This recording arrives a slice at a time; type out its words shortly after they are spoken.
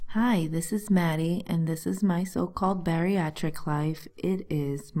Hi, this is Maddie, and this is my so-called bariatric life. It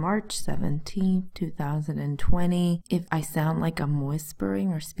is March 17th, 2020. If I sound like I'm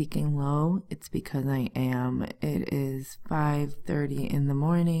whispering or speaking low, it's because I am. It is 5:30 in the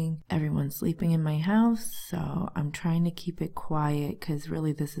morning. Everyone's sleeping in my house, so I'm trying to keep it quiet because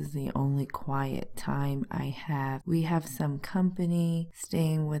really this is the only quiet time I have. We have some company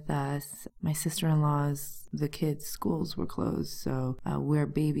staying with us. My sister-in-law's, the kids' schools were closed, so we're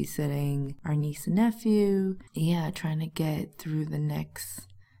babysitting our niece and nephew. Yeah, trying to get through the next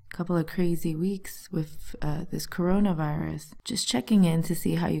couple of crazy weeks with this coronavirus. Just checking in to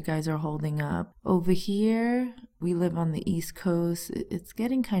see how you guys are holding up. Over here, we live on the East Coast. It's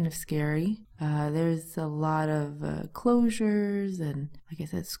getting kind of scary. There's a lot of closures and, like I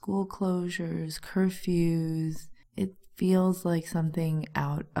said, school closures, curfews. It feels like something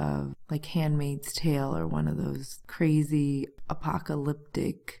out of like Handmaid's Tale or one of those crazy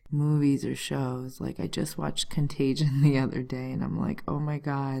apocalyptic movies or shows. Like I just watched Contagion the other day and I'm like, oh my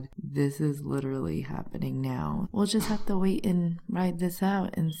God, this is literally happening now. We'll just have to wait and ride this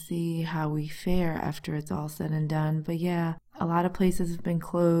out and see how we fare after it's all said and done. But yeah, a lot of places have been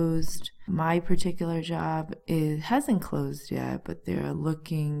closed. My particular job hasn't closed yet, but they're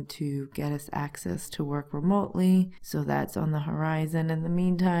looking to get us access to work remotely. So that's on the horizon. In the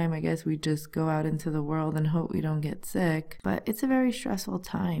meantime, I guess we just go out into the world and hope we don't get sick. But it's a very stressful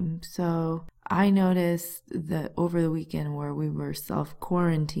time. So I noticed that over the weekend where we were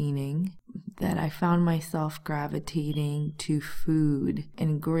self-quarantining, that I found myself gravitating to food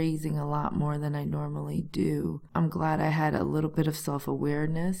and grazing a lot more than I normally do. I'm glad I had a little bit of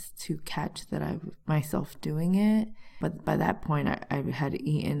self-awareness to catch that I myself doing it. But by that point, I had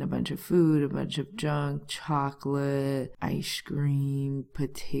eaten a bunch of food, a bunch of junk, chocolate, ice cream,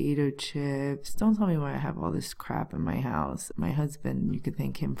 potato chips. Don't tell me why I have all this crap in my house. My husband, you could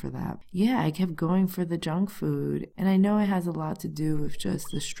thank him for that. Yeah, I kept going for the junk food. And I know it has a lot to do with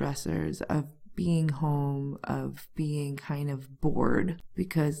just the stressors of being home, of being kind of bored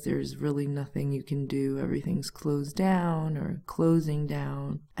because there's really nothing you can do. Everything's closed down or closing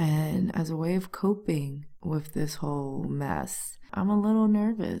down. And as a way of coping with this whole mess, I'm a little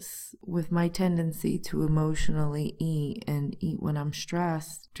nervous with my tendency to emotionally eat and eat when I'm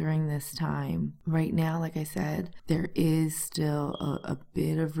stressed during this time. Right now, like I said, there is still a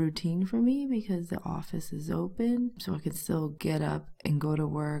bit of routine for me because the office is open, so I can still get up and go to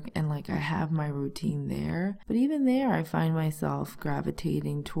work and like I have my routine there. But even there, I find myself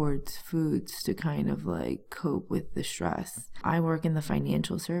gravitating towards foods to kind of like cope with the stress. I work in the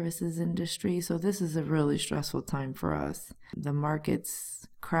financial services industry, so this is a really stressful time for us. The market's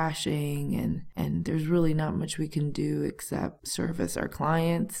crashing and there's really not much we can do except service our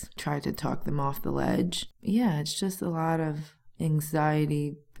clients, try to talk them off the ledge. Yeah, it's just a lot of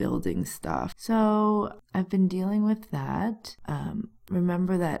anxiety building stuff. So I've been dealing with that.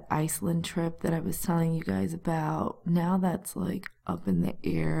 Remember that Iceland trip that I was telling you guys about? Now that's like up in the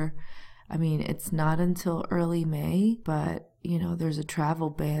air. I mean, it's not until early May, but you know, there's a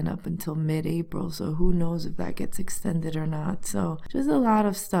travel ban up until mid-April, so who knows if that gets extended or not. So just a lot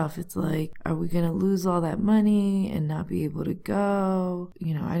of stuff. It's like, are we going to lose all that money and not be able to go?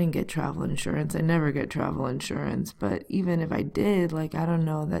 You know, I didn't get travel insurance. I never get travel insurance, but even if I did, like, I don't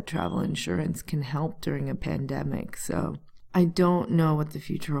know that travel insurance can help during a pandemic. So I don't know what the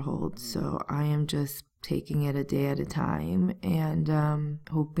future holds, so I am just taking it a day at a time and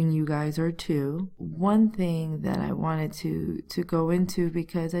hoping you guys are too. One thing that I wanted to go into,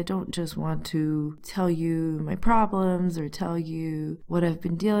 because I don't just want to tell you my problems or tell you what I've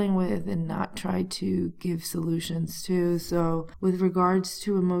been dealing with and not try to give solutions to. So with regards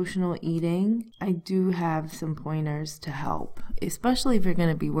to emotional eating, I do have some pointers to help, especially if you're going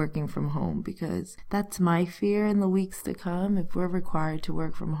to be working from home, because that's my fear in the weeks to come. If we're required to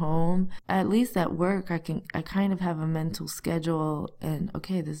work from home, at least at work, I kind of have a mental schedule and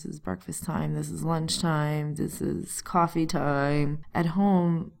okay, this is breakfast time, this is lunch time, this is coffee time. At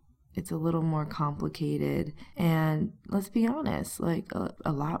home, it's a little more complicated. And let's be honest, like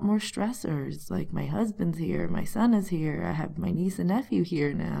a lot more stressors. Like my husband's here, my son is here, I have my niece and nephew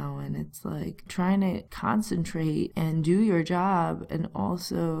here now. And it's like trying to concentrate and do your job and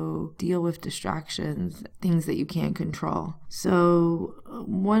also deal with distractions, things that you can't control. So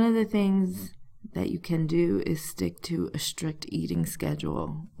one of the things that you can do is stick to a strict eating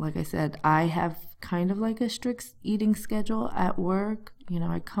schedule. Like I said, I have kind of like a strict eating schedule at work. You know,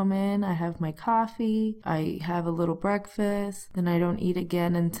 I come in, I have my coffee, I have a little breakfast, then I don't eat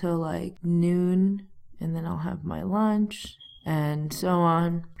again until like noon, and then I'll have my lunch. and so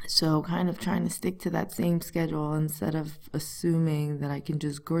on. So kind of trying to stick to that same schedule instead of assuming that I can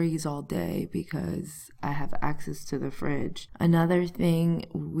just graze all day because I have access to the fridge. Another thing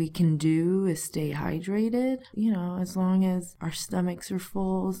we can do is stay hydrated. As long as our stomachs are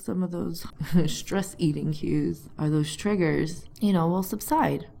full, some of those stress eating cues are those triggers, will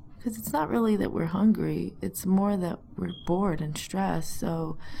subside. Because it's not really that we're hungry, it's more that we're bored and stressed.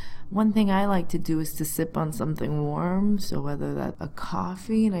 So one thing I like to do is to sip on something warm. So whether that's a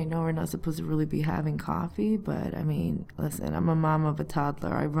coffee, and I know we're not supposed to really be having coffee, but I mean, listen, I'm a mom of a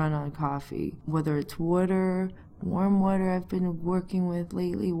toddler. I run on coffee. Whether it's water, warm water I've been working with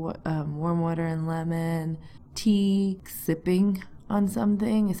lately, warm water and lemon, tea, sipping on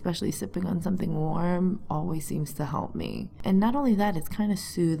something, especially sipping on something warm, always seems to help me. And not only that, it's kind of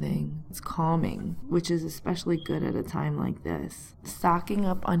soothing. It's calming, which is especially good at a time like this. Stocking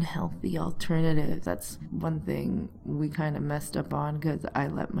up on healthy alternatives. That's one thing we kind of messed up on because I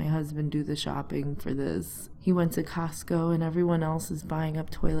let my husband do the shopping for this. He went to Costco and everyone else is buying up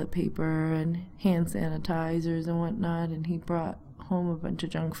toilet paper and hand sanitizers and whatnot, and he brought home a bunch of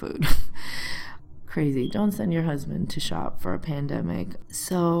junk food. Crazy. Don't send your husband to shop for a pandemic.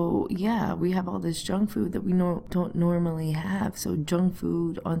 So yeah, we have all this junk food that we don't normally have. So junk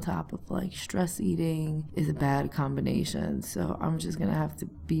food on top of like stress eating is a bad combination. So I'm just gonna have to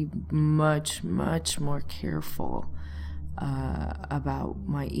be much, much more careful about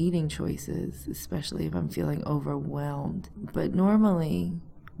my eating choices, especially if I'm feeling overwhelmed. But normally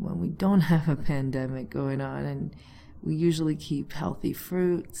when we don't have a pandemic going on, and we usually keep healthy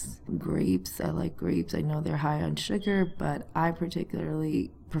fruits, grapes. I like grapes. I know they're high on sugar, but I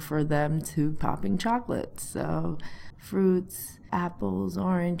particularly prefer them to popping chocolates. So fruits, apples,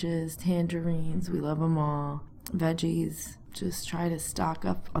 oranges, tangerines, we love them all. Veggies, just try to stock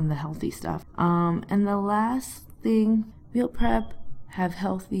up on the healthy stuff. And the last thing, meal prep, have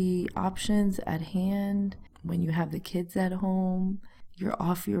healthy options at hand when you have the kids at home. You're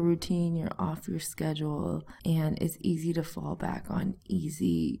off your routine, you're off your schedule, and it's easy to fall back on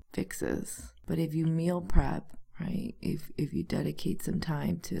easy fixes. But if you meal prep, right, if you dedicate some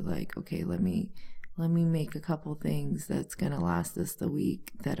time to like, okay, let me make a couple things that's going to last us the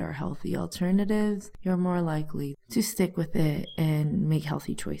week that are healthy alternatives, you're more likely to stick with it and make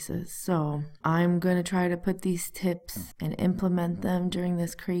healthy choices. So I'm going to try to put these tips and implement them during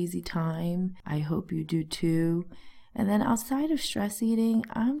this crazy time. I hope you do too. And then outside of stress eating,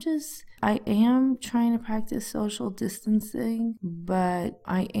 I am trying to practice social distancing, but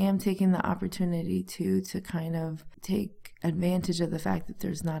I am taking the opportunity to kind of take advantage of the fact that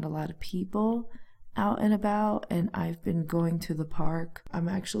there's not a lot of people out and about, and I've been going to the park. I'm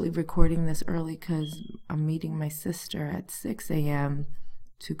actually recording this early because I'm meeting my sister at 6 a.m.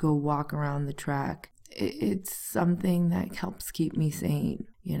 to go walk around the track. It's something that helps keep me sane,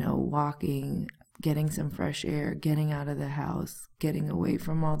 walking, getting some fresh air, getting out of the house, getting away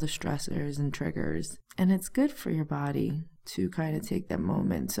from all the stressors and triggers. And it's good for your body to kind of take that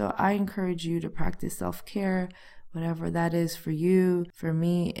moment. So I encourage you to practice self-care, whatever that is for you. For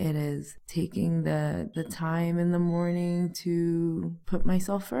me, it is taking the time in the morning to put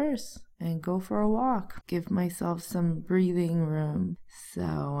myself first and go for a walk, give myself some breathing room.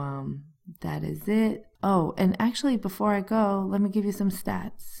 So that is it. Oh, and actually, before I go, let me give you some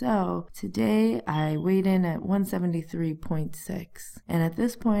stats. So today I weighed in at 173.6. And at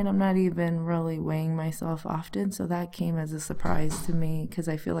this point, I'm not even really weighing myself often. So that came as a surprise to me because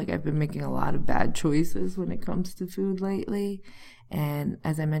I feel like I've been making a lot of bad choices when it comes to food lately. And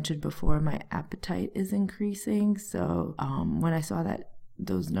as I mentioned before, my appetite is increasing. So when I saw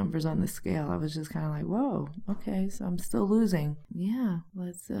those numbers on the scale, I was just kind of like, whoa, okay, so I'm still losing. Yeah,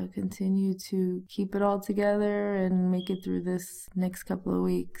 let's continue to keep it all together and make it through this next couple of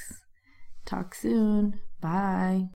weeks. Talk soon. Bye.